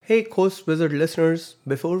Hey, Coast Wizard listeners,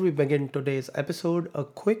 before we begin today's episode, a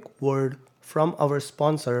quick word from our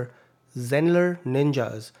sponsor, Zenler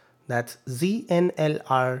Ninjas. That's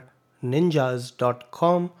ZNLR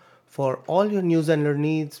ninjas.com for all your new Zenler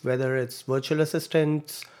needs, whether it's virtual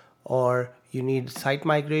assistants or you need site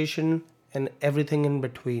migration and everything in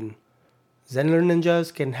between. Zenler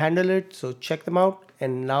Ninjas can handle it, so check them out.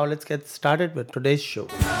 And now let's get started with today's show.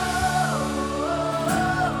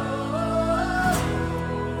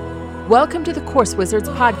 Welcome to the Course Wizards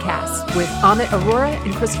podcast with Amit Arora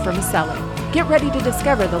and Christopher Maselli. Get ready to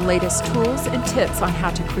discover the latest tools and tips on how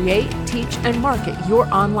to create, teach, and market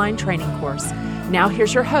your online training course. Now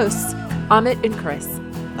here's your hosts, Amit and Chris.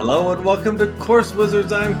 Hello and welcome to Course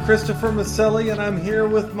Wizards. I'm Christopher Maselli and I'm here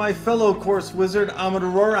with my fellow Course Wizard, Amit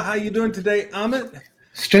Arora. How you doing today, Amit?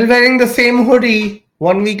 Still wearing the same hoodie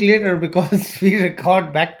 1 week later because we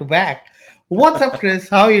record back to back. What's up, Chris?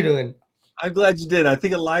 How are you doing? I'm glad you did. I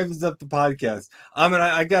think it livens up the podcast. Amit,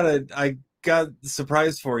 I got a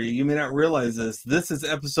surprise for you. You may not realize this. This is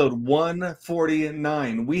episode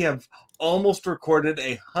 149. We have almost recorded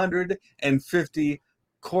 150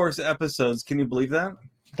 course episodes. Can you believe that?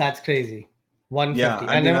 That's crazy. 150.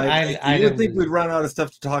 Yeah, I you would don't think believe we'd run out of stuff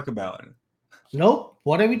to talk about. Nope.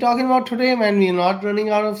 What are we talking about today, man? We're not running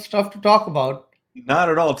out of stuff to talk about. Not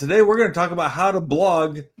at all. Today we're going to talk about how to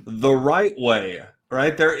blog the right way.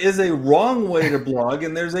 Right? There is a wrong way to blog,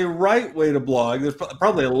 and there's a right way to blog. There's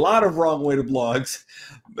probably a lot of wrong way to blogs,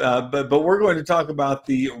 but we're going to talk about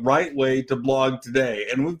the right way to blog today.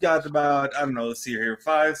 And we've got about, I don't know, let's see here,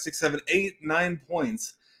 5, 6, 7, 8, 9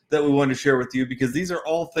 points that we want to share with you because these are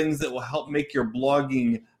all things that will help make your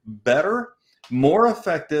blogging better, more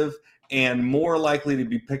effective, and more likely to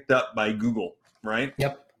be picked up by Google, right?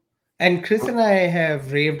 Yep. And Chris and I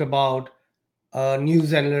have raved about New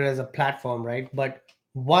Zenler as a platform, right? But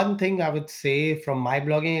one thing I would say from my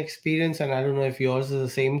blogging experience, and I don't know if yours is the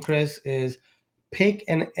same, Chris, is pick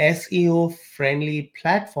an SEO friendly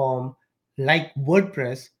platform like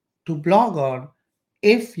WordPress to blog on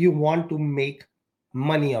if you want to make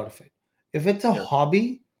money out of it. If it's a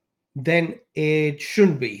hobby, then it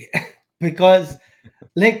shouldn't be because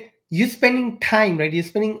like you're spending time, right? You're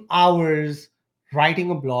spending hours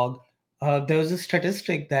writing a blog. There was a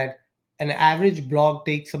statistic that an average blog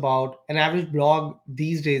these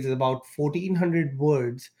days is about 1400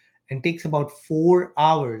 words and takes about 4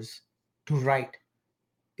 hours to write.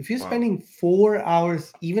 If you're spending 4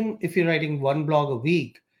 hours, even if you're writing one blog a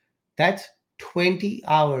week, that's 20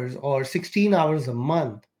 hours or 16 hours a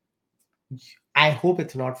month. I hope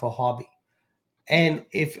it's not for hobby. And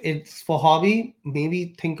if it's for hobby,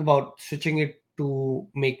 maybe think about switching it to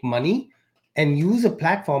make money and use a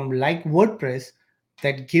platform like WordPress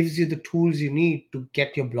that gives you the tools you need to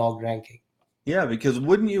get your blog ranking. Yeah, because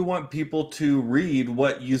wouldn't you want people to read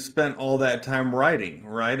what you spent all that time writing,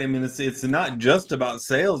 right? I mean, it's not just about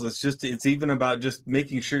sales. It's even about just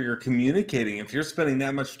making sure you're communicating. If you're spending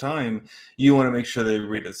that much time, you want to make sure they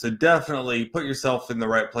read it. So definitely put yourself in the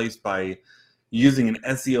right place by using an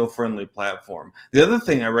SEO friendly platform. The other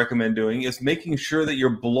thing I recommend doing is making sure that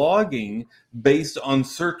you're blogging based on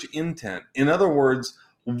search intent. In other words,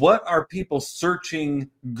 what are people searching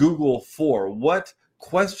Google for? What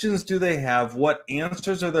questions do they have? What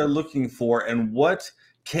answers are they looking for? And what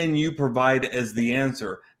can you provide as the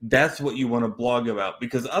answer? That's what you want to blog about.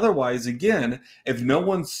 Because otherwise, again, if no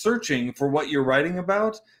one's searching for what you're writing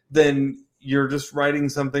about, then you're just writing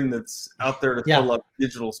something that's out there to fill up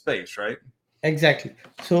digital space, right? Exactly.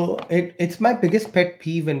 So it's my biggest pet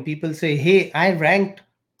peeve when people say, hey, I rank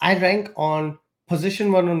on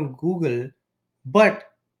position 1 on Google, but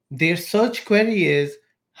their search query is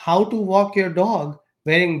how to walk your dog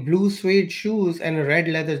wearing blue suede shoes and a red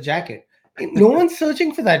leather jacket. No one's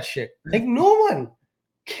searching for that shit. Like no one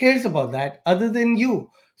cares about that other than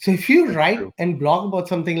you. So if you write and blog about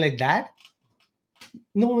something like that,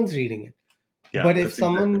 no one's reading it. Yeah, but if that's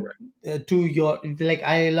exactly someone right. to your, like,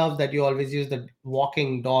 I love that you always use the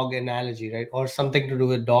walking dog analogy, right? Or something to do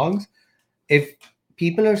with dogs. If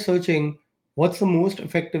people are searching what's the most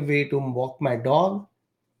effective way to walk my dog,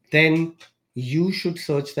 then you should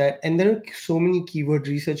search that. And there are so many keyword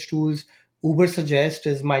research tools. Ubersuggest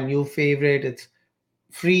is my new favorite. It's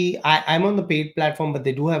free. I'm on the paid platform, but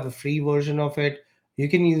they do have a free version of it. You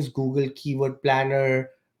can use Google Keyword Planner.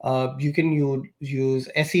 You can use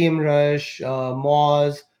SEMrush,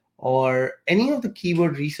 Moz, or any of the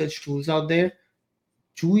keyword research tools out there.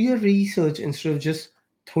 Do your research instead of just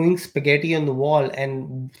throwing spaghetti on the wall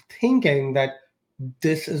and thinking that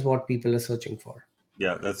this is what people are searching for.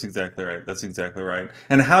 Yeah, that's exactly right. That's exactly right.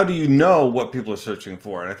 And how do you know what people are searching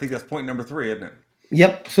for? And I think that's point number 3, isn't it?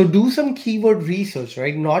 Yep. So do some keyword research,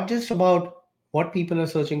 right? Not just about what people are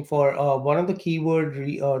searching for. One of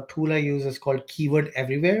the tool I use is called Keyword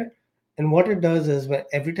Everywhere. And what it does is when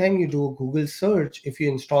every time you do a Google search, if you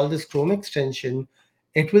install this Chrome extension,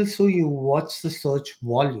 it will show you what's the search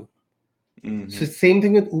volume. So Hmm. same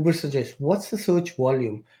thing with Uber Suggest. What's the search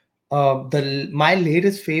volume? The my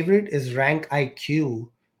latest favorite is Rank IQ.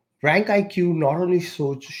 Rank IQ not only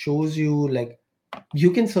shows you like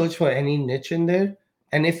you can search for any niche in there,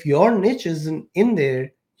 and if your niche isn't in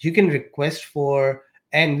there, you can request for,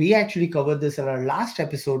 and we actually covered this in our last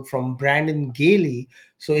episode from Brandon Gailey.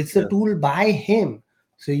 So it's the Yeah. tool by him.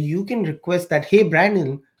 So you can request that, hey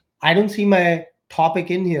Brandon, I don't see my topic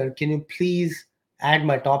in here, can you please add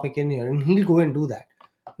my topic in here, and he'll go and do that.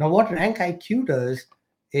 Now what Rank IQ does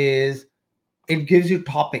is it gives you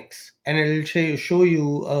topics, and it'll show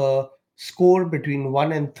you a score between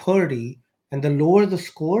 1 and 30, and the lower the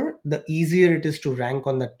score, the easier it is to rank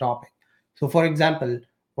on that topic. So for example,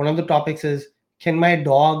 one of the topics is, can my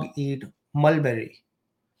dog eat mulberry?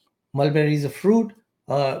 Mulberry is a fruit.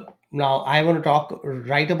 Now I want to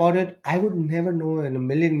write about it. I would never know in a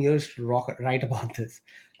million years to write about this,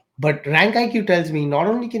 but Rank IQ tells me not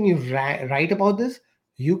only can you write about this,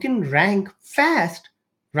 you can rank fast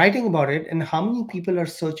writing about it and how many people are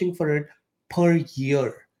searching for it per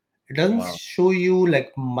year. It doesn't Wow. show you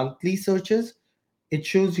like monthly searches, it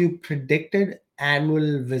shows you predicted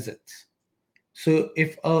annual visits. So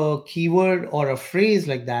if a keyword or a phrase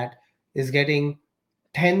like that is getting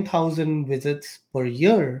 10,000 visits per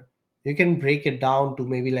year, you can break it down to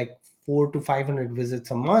maybe like 4 to 500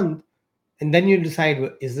 visits a month, and then you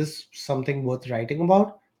decide, is this something worth writing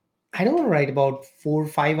about? I don't want to write about 4 or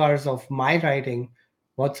 5 hours of my writing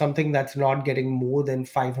about something that's not getting more than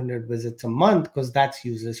 500 visits a month, because that's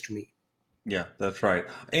useless to me. Yeah, that's right.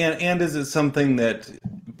 And is it something that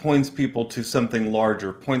points people to something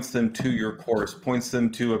larger, points them to your course, points them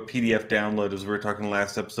to a PDF download, as we were talking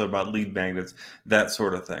last episode about lead magnets, that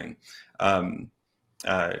sort of thing. Um,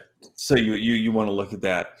 uh, so you want to look at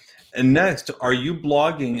that. And next, are you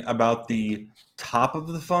blogging about the top of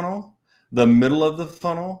the funnel, the middle of the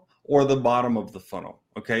funnel, or the bottom of the funnel?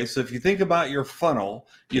 Okay, so if you think about your funnel,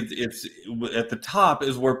 it's at the top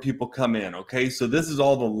is where people come in. Okay, so this is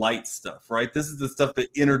all the light stuff, right? This is the stuff that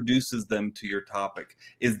introduces them to your topic.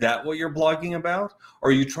 Is that what you're blogging about? Or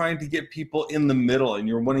are you trying to get people in the middle and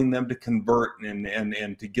you're wanting them to convert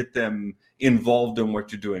and to get them involved in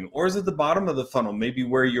what you're doing? Or is it the bottom of the funnel, maybe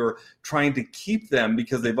where you're trying to keep them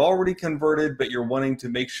because they've already converted, but you're wanting to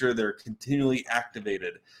make sure they're continually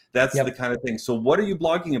activated? That's the Yep. kind of thing. So what are you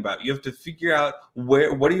blogging about? You have to figure out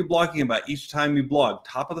what are you blogging about each time you blog.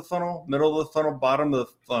 Top of the funnel, middle of the funnel, bottom of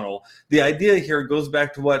the funnel. The idea here goes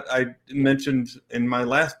back to what I mentioned in my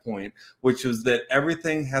last point, which is that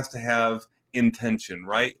everything has to have intention,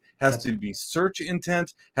 right? Has Yep. to be search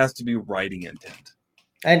intent, has to be writing intent.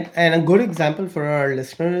 And a good example for our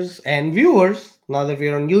listeners and viewers, now that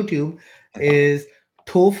we're on YouTube, is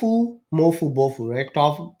tofu, mofu, bofu, right?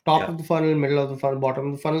 Top Yeah. of the funnel, middle of the funnel, bottom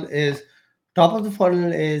of the funnel is, top of the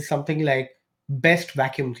funnel is something like best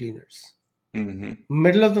vacuum cleaners. Mm-hmm.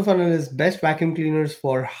 Middle of the funnel is best vacuum cleaners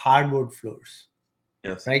for hardwood floors,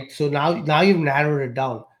 Yes. right? So now you've narrowed it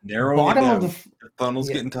down. Narrowing it Bottom of the down. The funnel's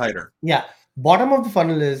yeah, getting tighter. yeah, bottom of the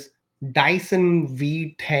funnel is Dyson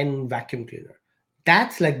V10 vacuum cleaner.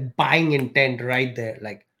 That's like buying intent right there.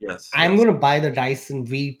 Like, Yes, I'm yes. going to buy the Dyson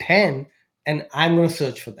V10 and I'm going to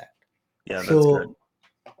search for that. Yeah, that's good. So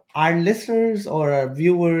our listeners or our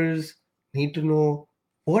viewers need to know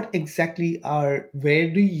what exactly where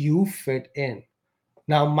do you fit in?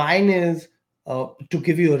 Now, mine is, to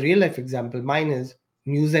give you a real life example, mine is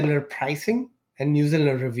newsletter pricing and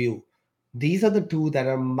newsletter review. These are the two that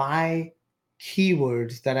are my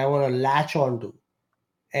keywords that I want to latch onto.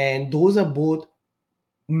 And those are both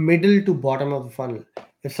middle to bottom of the funnel.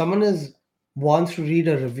 If someone wants to read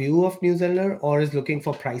a review of newsletter or is looking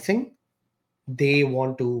for pricing, they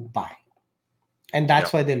want to buy. And Yeah,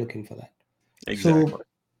 that's why they're looking for that. exactly. So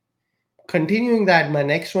continuing that, my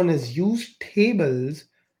next one is use tables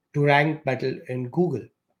to rank better in Google.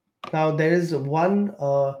 Now there is one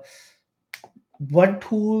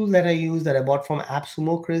tool that I use that I bought from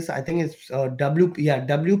AppSumo, Chris. I think it's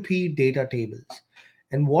WP data tables.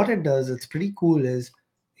 And what it does, it's pretty cool, is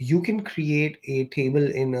you can create a table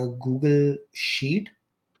in a Google Sheet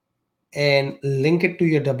and link it to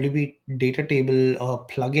your WP data table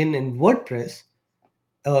plugin in WordPress.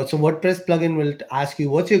 So WordPress plugin will ask you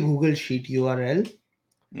what's your Google Sheet URL.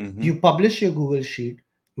 Mm-hmm. You publish your Google Sheet,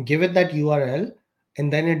 give it that URL,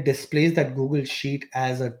 and then it displays that Google Sheet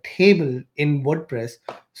as a table in WordPress.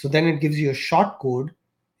 So then it gives you a short code.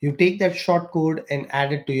 You take that short code and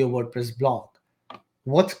add it to your WordPress blog.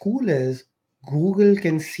 What's cool is Google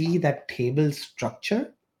can see that table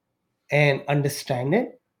structure and understand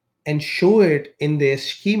it and show it in their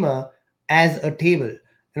schema as a table.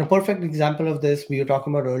 And a perfect example of this we were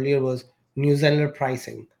talking about earlier was New Zealand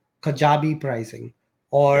pricing, Kajabi pricing,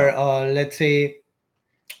 or Yeah. let's say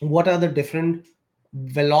what are the different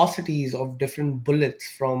velocities of different bullets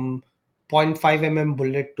from 0.5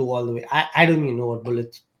 bullet to all the way. I don't even know what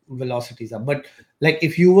bullets velocities are, but like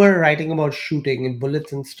if you were writing about shooting and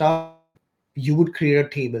bullets and stuff, you would create a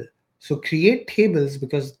table. So create tables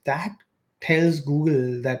because that tells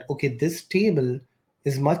Google that, okay, this table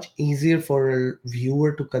is much easier for a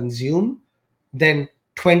viewer to consume than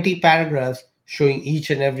 20 paragraphs showing each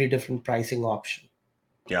and every different pricing option.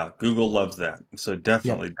 Yeah, Google loves that. So Yep.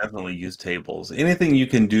 definitely use tables. Anything you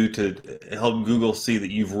can do to help Google see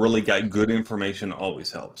that you've really got good information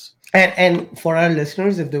always helps. And for our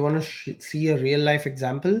listeners, if they want to see a real life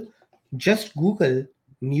example, just Google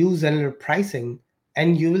New Zealand pricing,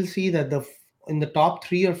 and you will see that in the top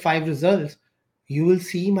 3 or 5 results, you will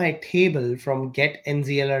see my table from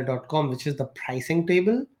getnzlr.com, which is the pricing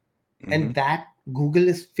table, Hmm. and that Google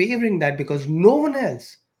is favoring that because no one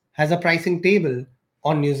else has a pricing table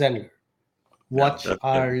on New Zealand. Yeah, Watch that's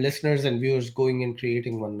our good. listeners and viewers going and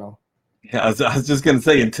creating one now. Yeah, I was just going to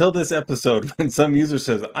say, until this episode, when some user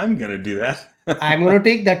says, I'm going to do that. I'm going to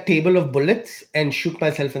take that table of bullets and shoot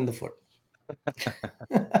myself in the foot.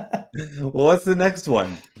 Well, what's the next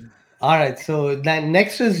one? All right, so then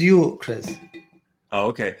next is you, Chris. Oh,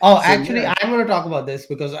 okay. Oh, So actually, next, I'm going to talk about this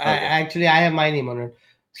because okay. I have my name on it.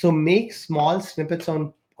 So make small snippets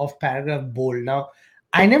on of paragraph bold. Now,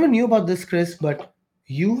 I never knew about this, Chris, but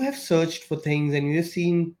you have searched for things and you've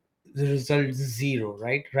seen the result zero,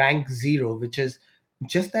 right? Rank zero, which is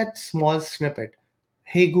just that small snippet.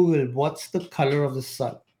 Hey Google, what's the color of the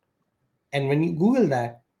sun? And when you Google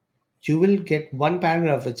that, you will get one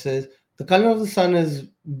paragraph which says the color of the sun is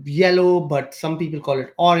yellow, but some people call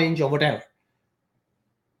it orange or whatever.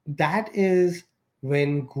 That is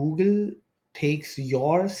when Google takes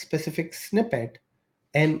your specific snippet,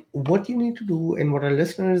 and what you need to do, and what our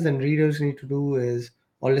listeners and readers need to do is,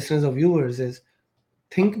 or listeners or viewers, is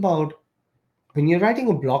think about when you're writing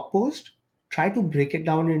a blog post, try to break it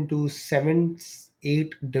down into 7,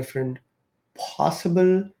 8 different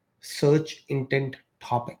possible search intent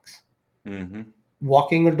topics. Hmm.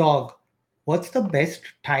 Walking a dog. What's the best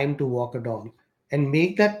time to walk a dog? And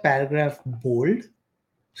make that paragraph bold.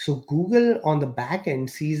 So Google on the back end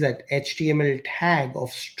sees that HTML tag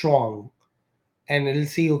of strong, and it'll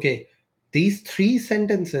see, okay, these 3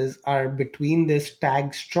 sentences are between this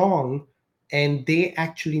tag strong, and they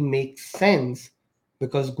actually make sense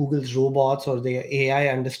because Google's robots or their AI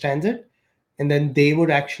understands it. And then they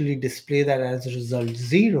would actually display that as result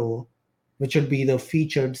zero, which would be the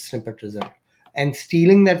featured snippet result. And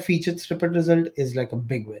stealing that featured snippet result is like a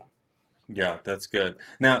big win. Yeah, that's good.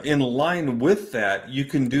 Now, in line with that, you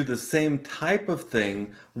can do the same type of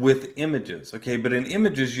thing with images, okay? But in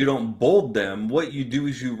images, you don't bold them. What you do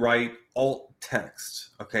is you write alt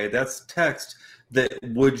text, okay? That's text that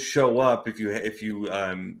would show up if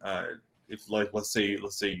like let's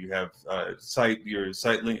say you have your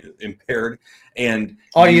sight link impaired and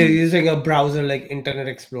Or you're you using a browser like Internet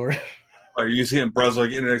Explorer. are using a browser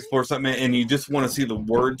like Internet Explorer or something, and you just want to see the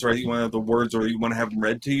words, right? You want to have the words, or you want to have them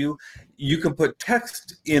read to you. You can put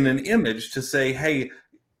text in an image to say, "Hey,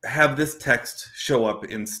 have this text show up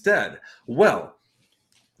instead." Well,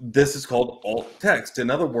 this is called alt text. In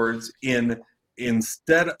other words,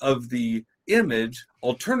 instead of the image,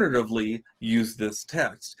 alternatively use this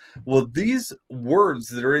text. Well, these words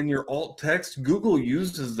that are in your alt text, Google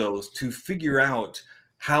uses those to figure out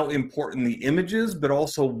how important the image is, but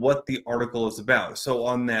also what the article is about. So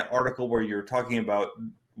on that article where you're talking about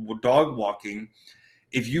dog walking,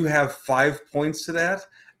 if you have 5 points to that,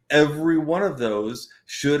 every one of those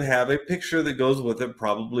should have a picture that goes with it,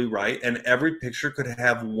 probably, right? And every picture could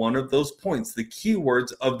have one of those points, the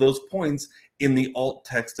keywords of those points in the alt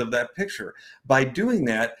text of that picture. By doing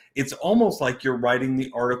that, it's almost like you're writing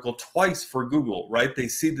the article twice for Google, right? They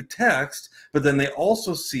see the text, but then they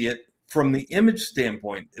also see it from the image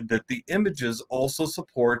standpoint, that the images also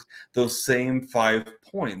support those same 5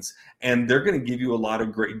 points. And they're going to give you a lot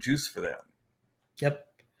of great juice for that. Yep.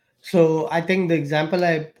 So I think the example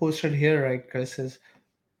I posted here, right, Chris, is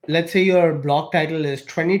let's say your blog title is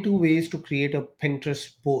 22 ways to create a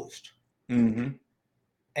Pinterest post, Mm-hmm.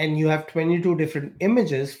 and you have 22 different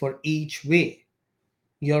images for each way.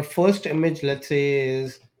 Your first image, let's say,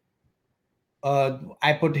 is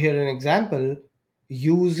I put here an example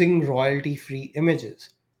using royalty free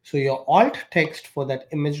images. So your alt text for that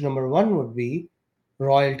image number one would be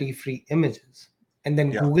royalty free images. And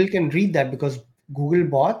then Yeah. Google can read that because Google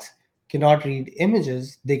bots cannot read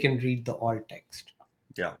images, they can read the alt text.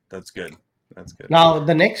 Yeah, that's good. That's good. Now,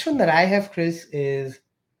 the next one that I have, Chris, is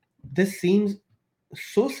this seems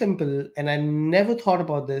so simple, and I never thought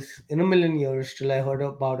about this in a million years till I heard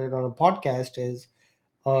about it on a podcast. Is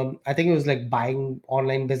I think it was like buying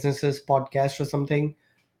online businesses podcast or something.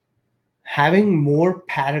 Having more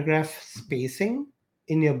paragraph spacing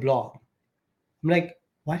in your blog. I'm like,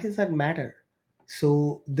 why does that matter?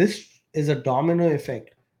 So this is a domino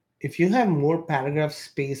effect. If you have more paragraph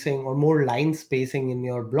spacing or more line spacing in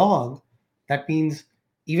your blog, that means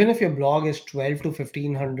even if your blog is 12 to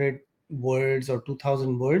 1500 words or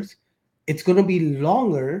 2000 words, it's going to be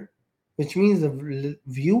longer, which means the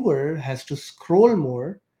viewer has to scroll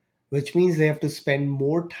more, which means they have to spend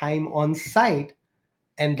more time on site,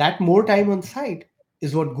 and that more time on site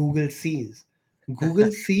is what Google sees.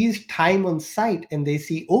 Google sees time on site and they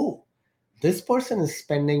see, oh, this person is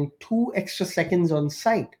spending 2 extra seconds on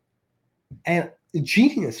site. And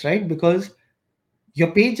genius, right? Because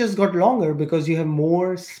your page just got longer because you have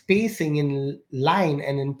more spacing in line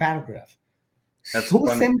and in paragraph. That's So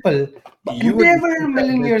funny. simple, but You wouldn't never in think a that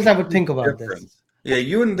million make years a I would huge think about this. difference. Yeah,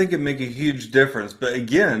 you wouldn't think it'd make a huge difference. But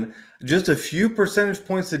again, just a few percentage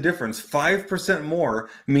points of difference, 5% more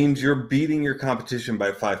means you're beating your competition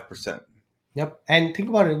by 5%. Yep. And think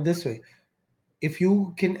about it this way. If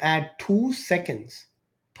you can add 2 seconds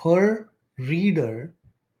per reader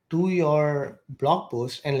to your blog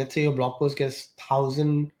post, and let's say your blog post gets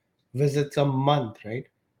 1,000 visits a month, right?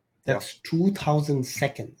 Yeah. That's 2,000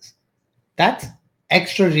 seconds. That's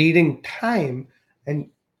extra reading time. And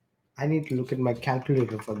I need to look at my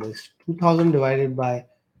calculator for this. 2,000 divided by,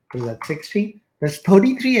 what is that, 60? That's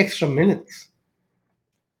 33 extra minutes.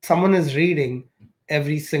 Someone is reading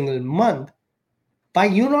every single month by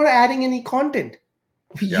you not adding any content.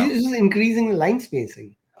 Yeah. You're just increasing the line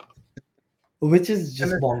spacing, which is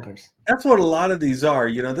just And bonkers. that's what a lot of these are.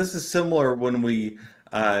 This is similar when we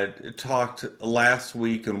talked last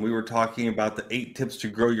week and we were talking about the 8 tips to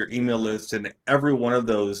grow your email list, and every one of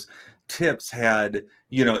those tips had,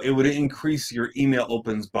 it would increase your email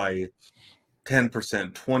opens by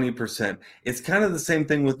 10%, 20%. It's kind of the same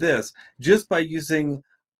thing with this. Just by using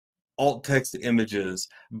alt text images,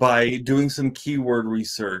 by doing some keyword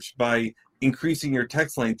research, by increasing your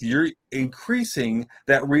text length, you're increasing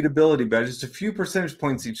that readability by just a few percentage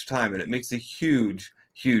points each time, and it makes a huge,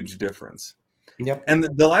 huge difference. Yep. And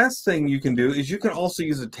the last thing you can do is you can also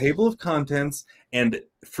use a table of contents and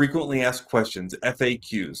frequently asked questions,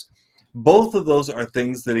 FAQs. Both of those are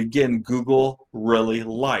things that, again, Google really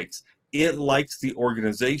likes. It likes the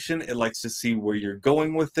organization. It likes to see where you're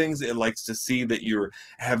going with things. It likes to see that you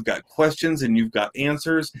have got questions and you've got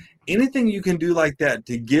answers. Anything you can do like that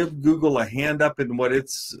to give Google a hand up in what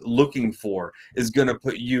it's looking for is going to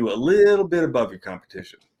put you a little bit above your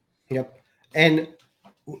competition. Yep. And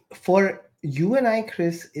for you and I,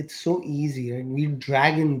 Chris, it's so easy, right? We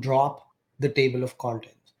drag and drop the table of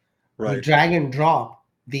contents. Right. We drag and drop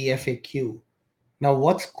the FAQ. Now,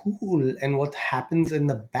 what's cool and what happens in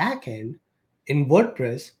the back end in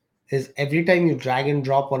WordPress is every time you drag and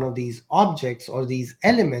drop one of these objects or these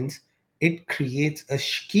elements, it creates a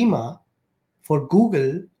schema for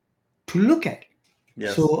Google to look at.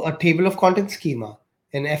 Yes. So a table of content schema,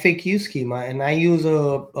 an FAQ schema, and I use a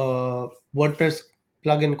WordPress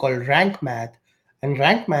plugin called Rank Math, and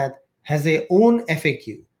Rank Math has their own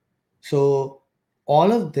FAQ. So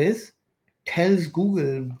all of this tells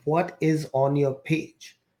Google what is on your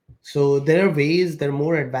page. So there are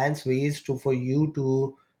more advanced ways for you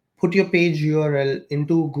to put your page URL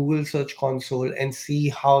into Google Search Console and see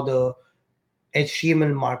how the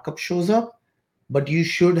HTML markup shows up. But you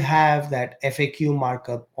should have that FAQ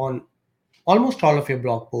markup on almost all of your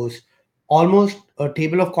blog posts. Almost a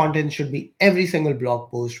table of contents should be every single blog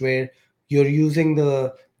post where you're using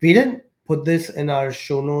we didn't put this in our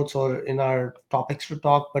show notes or in our topics to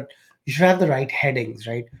talk, but you should have the right headings,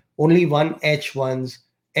 right? Only one H1s,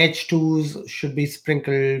 H2s should be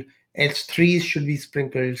sprinkled, H3s should be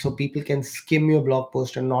sprinkled so people can skim your blog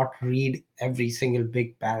post and not read every single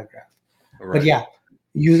big paragraph. Right. But yeah,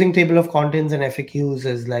 using table of contents and FAQs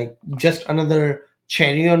is like just another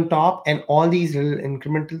cherry on top, and all these little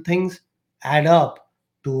incremental things add up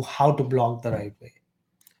to how to blog the right way.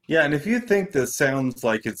 Yeah, and if you think this sounds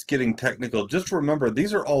like it's getting technical, just remember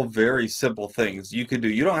these are all very simple things you could do.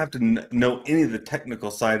 You don't have to know any of the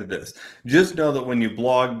technical side of this. Just know that when you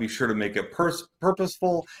blog, be sure to make it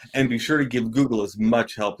purposeful and be sure to give Google as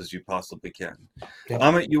much help as you possibly can. Yeah.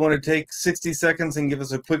 Amit, you want to take 60 seconds and give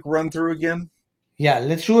us a quick run through again? Yeah,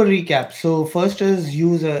 let's do a recap. So first is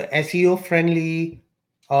use a SEO friendly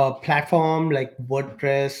platform like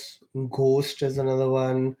WordPress. Ghost is another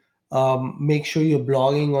one. Make sure you're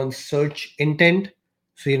blogging on search intent,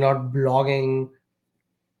 so you're not blogging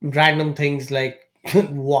random things like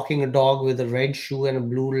walking a dog with a red shoe and a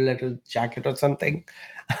blue little jacket or something.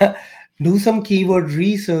 Do some keyword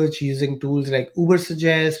research using tools like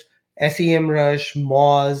Ubersuggest, SEMrush,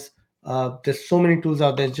 Moz. There's so many tools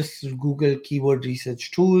out there. Just Google keyword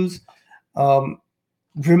research tools. Um,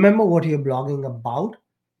 Remember what you're blogging about.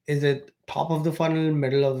 Is it top of the funnel,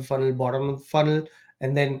 middle of the funnel, bottom of the funnel?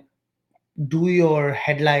 And then do your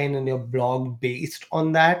headline and your blog based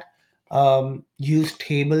on that. Use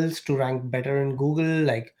tables to rank better in Google,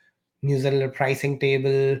 like newsletter pricing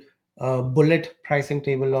table, bullet pricing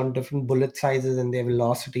table on different bullet sizes and their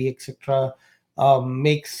velocity, etc.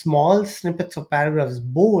 Make small snippets of paragraphs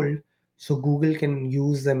bold so Google can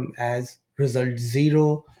use them as result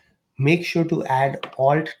zero. Make sure to add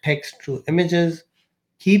alt text to images.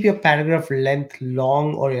 Keep your paragraph length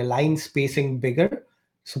long or your line spacing bigger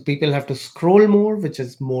so people have to scroll more, which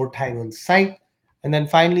is more time on site. And then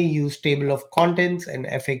finally, use table of contents and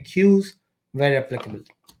FAQs where applicable.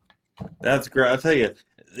 That's great. I'll tell you,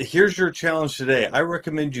 here's your challenge today. I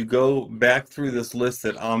recommend you go back through this list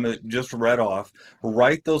that Amit just read off,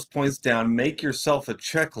 write those points down, make yourself a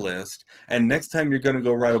checklist, and next time you're going to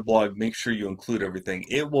go write a blog, make sure you include everything.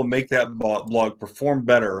 It will make that blog perform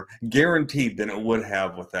better, guaranteed, than it would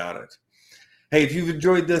have without it. Hey, if you've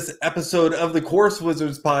enjoyed this episode of the Course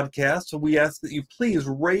Wizards podcast, we ask that you please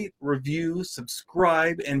rate, review,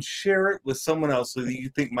 subscribe, and share it with someone else that you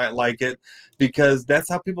think might like it, because that's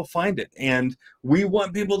how people find it. And we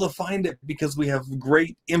want people to find it because we have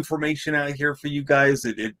great information out here for you guys.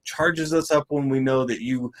 It charges us up when we know that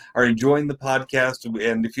you are enjoying the podcast.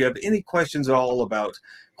 And if you have any questions at all about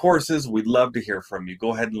courses, we'd love to hear from you.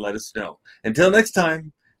 Go ahead and let us know. Until next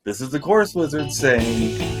time, this is the Course Wizards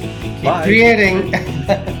saying... Keep creating.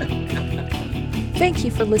 Thank you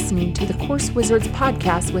for listening to the Course Wizards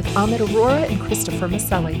podcast with Amit Arora and Christopher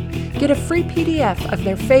Maselli. Get a free PDF of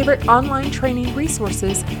their favorite online training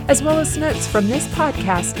resources, as well as notes from this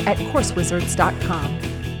podcast at CourseWizards.com.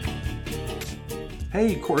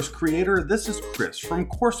 Hey course creator, this is Chris from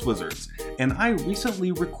Course Wizards, and I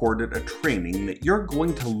recently recorded a training that you're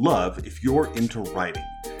going to love if you're into writing.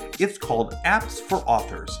 It's called Apps for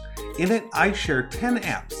Authors. In it, I share 10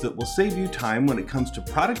 apps that will save you time when it comes to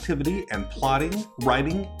productivity and plotting,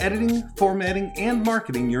 writing, editing, formatting, and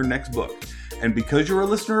marketing your next book. And because you're a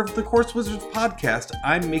listener of the Course Wizards podcast,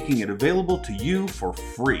 I'm making it available to you for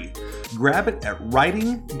free. Grab it at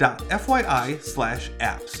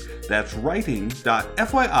writing.fyi/apps. That's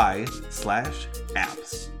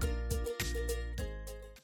writing.fyi/apps.